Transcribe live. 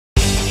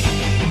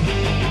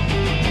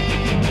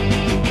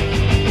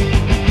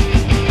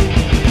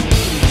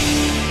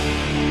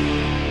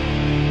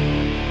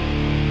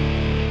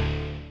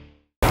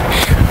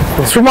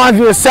This reminds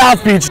me of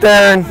South Beach,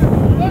 Darren.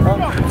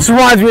 This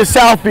reminds me of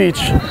South Beach.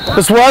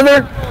 This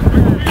weather,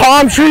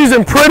 palm trees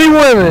and pretty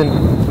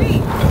women.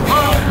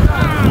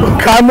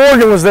 Kai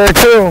Morgan was there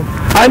too.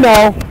 I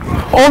know.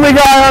 Only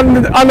guy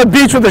on the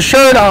beach with a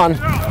shirt on.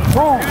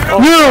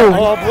 You,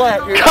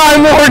 Kai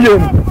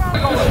Morgan.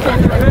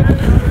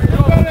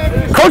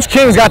 Coach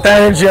King's got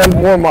that energy on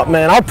warm-up,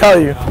 man. I'll tell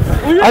you.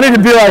 I need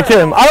to be like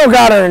him. I don't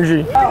got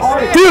energy.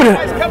 Dude,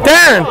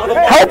 Darren,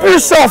 help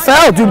yourself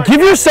out, dude.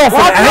 Give yourself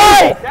an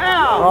angle.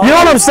 You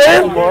know what I'm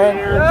saying?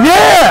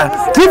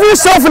 Yeah. Give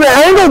yourself an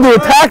angle to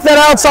attack that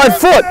outside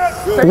foot.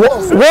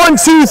 1,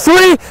 2,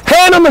 3,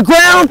 hand on the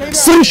ground,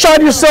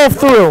 slingshot yourself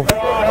through.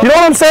 You know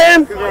what I'm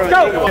saying?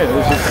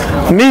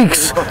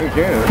 Meeks.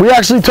 We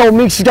actually told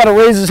Meeks he's got to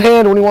raise his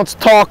hand when he wants to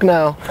talk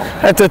now,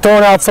 after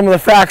throwing out some of the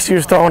facts he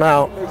was throwing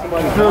out.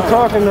 Still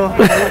talking though.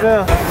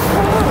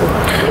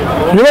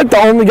 You're like the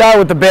only guy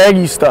with the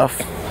baggy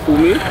stuff. Who,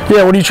 me?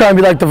 Yeah, what are you trying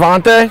to be like,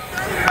 Devontae?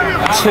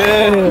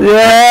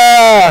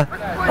 Yeah.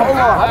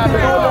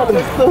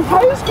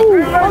 High school.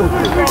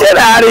 Get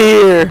out of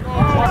here.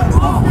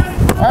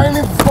 I ain't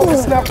even fucking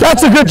snapped.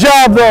 That's a good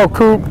job though,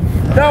 Coop.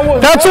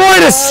 That's a way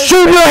to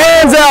shoot your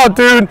hands out,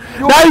 dude.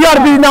 Now you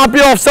gotta not be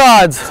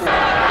offsides.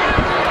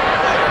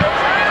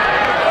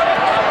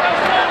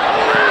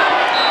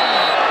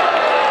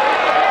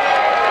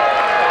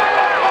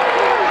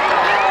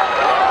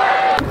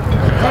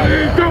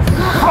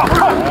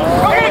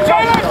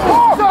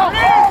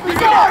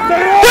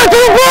 Get to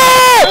the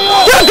ball!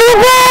 Get to the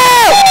ball!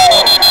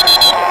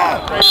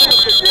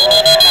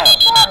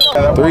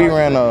 3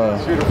 ran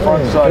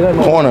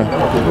corner.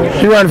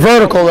 You ran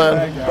vertical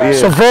then. Yeah.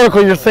 So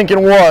vertical, you're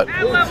thinking what?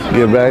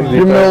 Get back.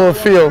 You're middle of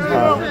the field.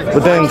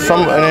 But then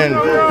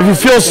if you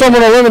feel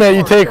someone eliminate,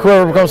 you take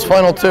whoever becomes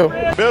final 2.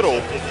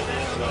 Middle.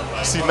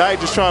 See Knight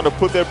just trying to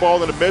put that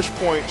ball in the mesh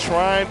point,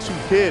 trying to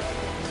hit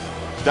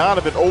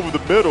Donovan over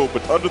the middle,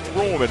 but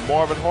underthrew him, and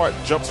Marvin Hart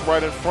jumps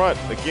right in front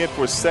again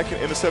for his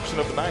 2nd interception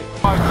of the night.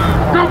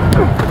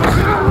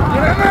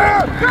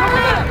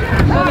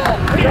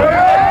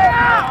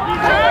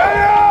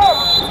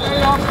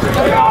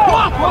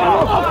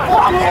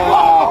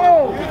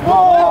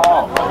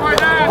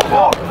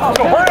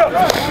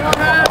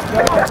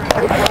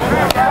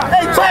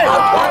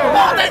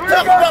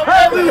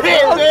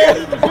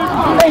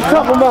 Hey,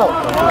 tough him out.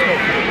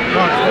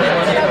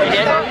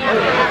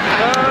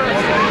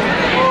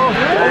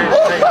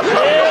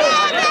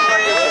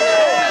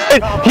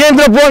 He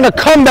ended up running a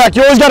comeback.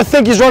 You always got to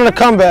think he's running a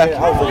comeback.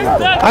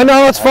 I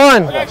know, it's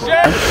fine.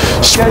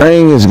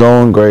 Spring is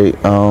going great.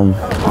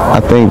 I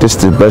think this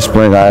is the best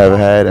spring I ever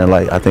had, and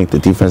like I think the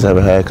defense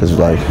ever had, because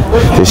like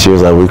this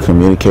year's like we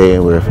communicate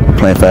and we're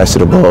playing fast to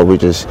the ball. We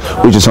just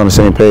on the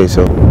same page.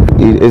 So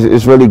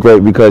it's really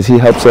great because he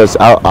helps us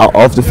out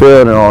off the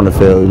field and on the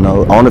field. You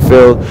know, on the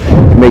field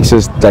it makes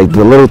us like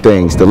the little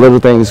things. The little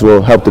things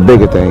will help the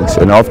bigger things,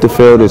 and off the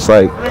field it's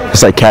like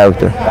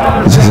character.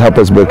 It just helps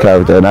us build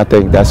character, and I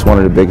think that's one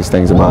of the biggest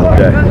things about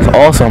it. It's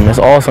awesome. It's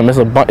awesome.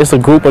 It's a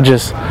group of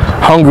just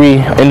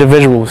hungry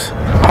individuals.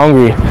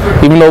 Hungry.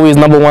 Even though we was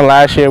 #1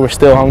 last year, we're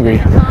still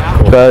hungry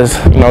because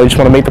we just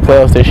want to make the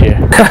playoffs this year.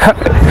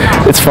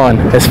 It's fun.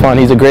 It's fun.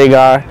 He's a great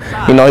guy.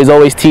 He's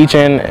always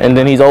teaching, and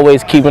then he's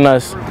always keeping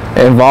us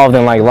involved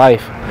in like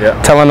life,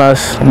 telling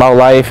us about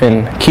life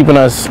and keeping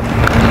us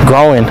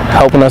growing,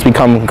 helping us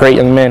become great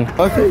young men.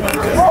 Okay.